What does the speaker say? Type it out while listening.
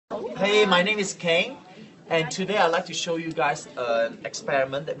Hey, my name is Kane, and today I'd like to show you guys an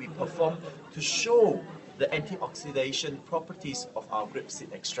experiment that we performed to show the antioxidant properties of our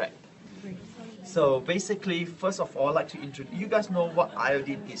grapeseed extract. So basically, first of all, I'd like to introduce, you guys know what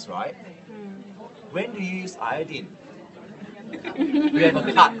iodine is, right? When do you use iodine? We have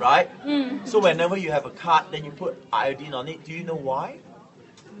a cut, right? So whenever you have a cut, then you put iodine on it. Do you know why?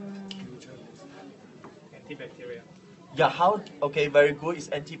 Antibacterial. Yeah, how? Okay, very good. It's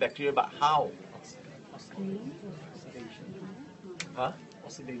antibacterial, but how? Huh?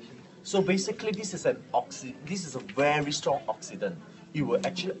 Oxidation. So basically, this is a very strong oxidant. It will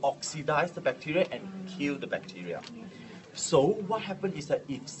actually oxidize the bacteria and kill the bacteria. So what happens is that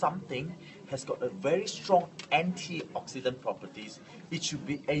if something has got a very strong antioxidant properties, it should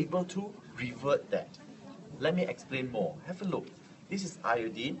be able to revert that. Let me explain more. Have a look. This is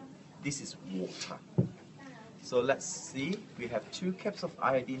iodine. This is water. So let's see. We have 2 caps of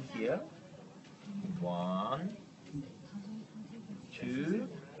iodine here. 1, 2,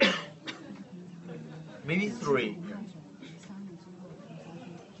 maybe 3.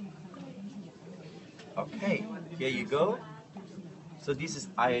 Okay, here you go. So this is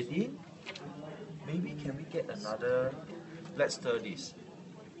iodine. Maybe can we get another? Let's stir this.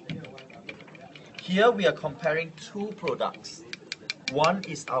 Here we are comparing 2 products. One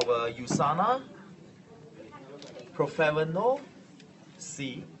is our Usana Profeveno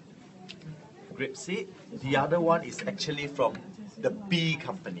C grapeseed. The other one is actually from the B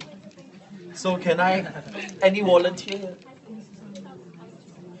company. So can I, any volunteer here?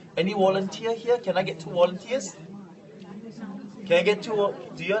 Any volunteer here? Can I get 2 volunteers? Can I get 2?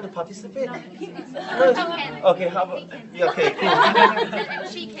 Do you want to participate? No. Okay, how about? Yeah, okay, cool.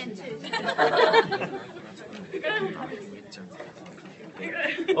 She can too.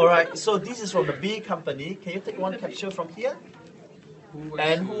 Alright, so this is from the B company. Can you take 1 capsule from here?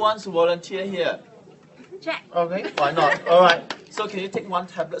 And who wants to volunteer here? Jack. Okay, why not? Alright, so can you take 1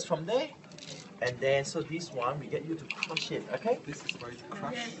 tablet from there? And then, so this one, we get you to crush it, okay? This is going to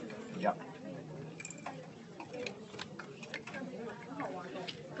crush. Yeah.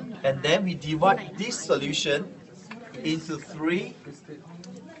 And then we divide this solution into 3.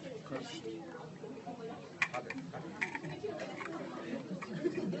 Crush.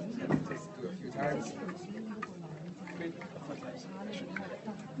 Just do a few times. Okay,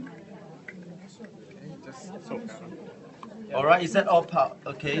 just soak down. Alright, is that all part?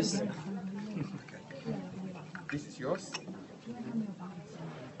 Okay. This is yours.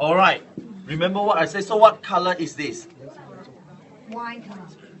 Alright. Remember what I said? So what color is this? Wine color.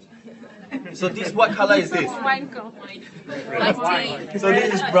 So this, what color is this? Wine color. So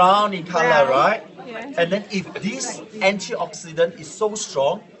this is brown in color, right? Yes. And then if this antioxidant is so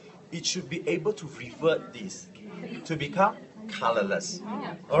strong, it should be able to revert this to become colorless.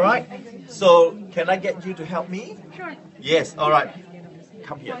 Alright? So can I get you to help me? Sure. Yes, alright.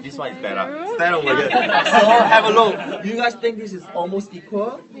 Come here, this one is better. Stand over here. So have a look. You guys think this is almost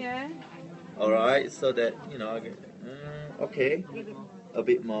equal? Yeah. Alright, so that, you know, okay. A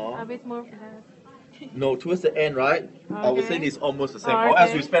bit more. A bit more for that. No, towards the end, right? I would say Okay. it's almost the same. Okay. Or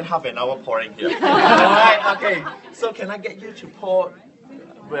else we spend half an hour pouring here. Alright, okay. So can I get you to pour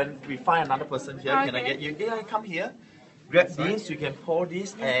when we find another person here? Can I Okay. get you? Yeah, come here. Grab this, you can pour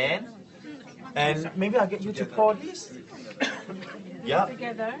this and maybe I'll get you to pour this. Yeah.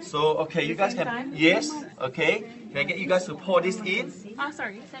 Together. So okay, you guys Same can time? yes, okay. Can I get you guys to pour this in? Oh,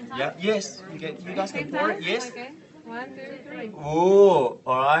 sorry. Same time. Yeah, yes. You guys can Same pour time? it, yes. Okay. 1, 2, 3. Oh,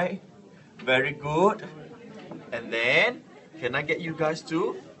 alright. Very good. And then, can I get you guys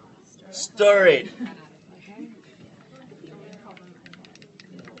to stir it?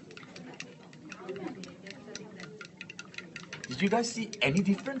 Did you guys see any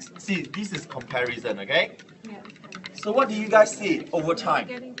difference? See, this is comparison, okay? Yeah. So what do you guys see over time?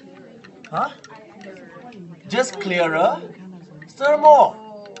 Getting Huh? Just clearer? Stir more.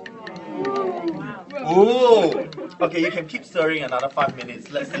 Oh, okay, you can keep stirring another 5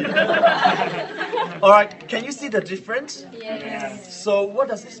 minutes. Let's see. Alright, can you see the difference? Yes. So what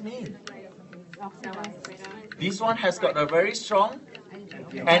does this mean? This one has got a very strong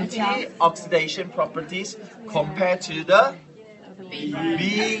antioxidant properties compared to the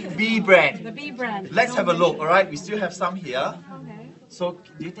B brand. The B brand. Let's have a look, alright? We still have some here. Okay. So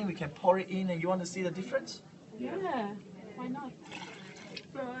do you think we can pour it in and you want to see the difference? Yeah. Why not?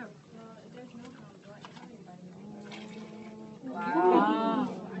 Wow.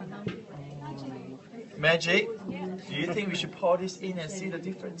 Magic? Do you think we should pour this in and see the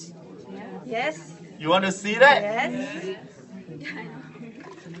difference? Yes. You want to see that? Yes.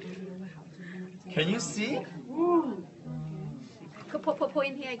 Can you see? Put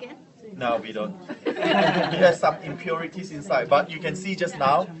in here again. No, we don't. It has some impurities inside, but you can see just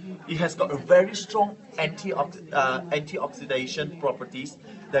now, it has got a very strong antioxidant properties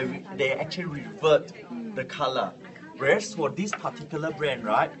that they actually revert the color. Whereas for this particular brand,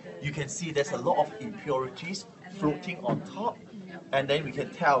 right, you can see there's a lot of impurities floating on top, and then we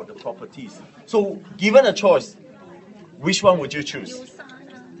can tell the properties. So, given a choice, which one would you choose?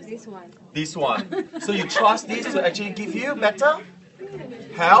 This one. This one. So you trust this to actually give you better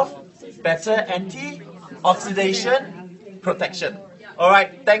health, better anti-oxidation protection.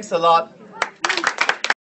 Alright, thanks a lot.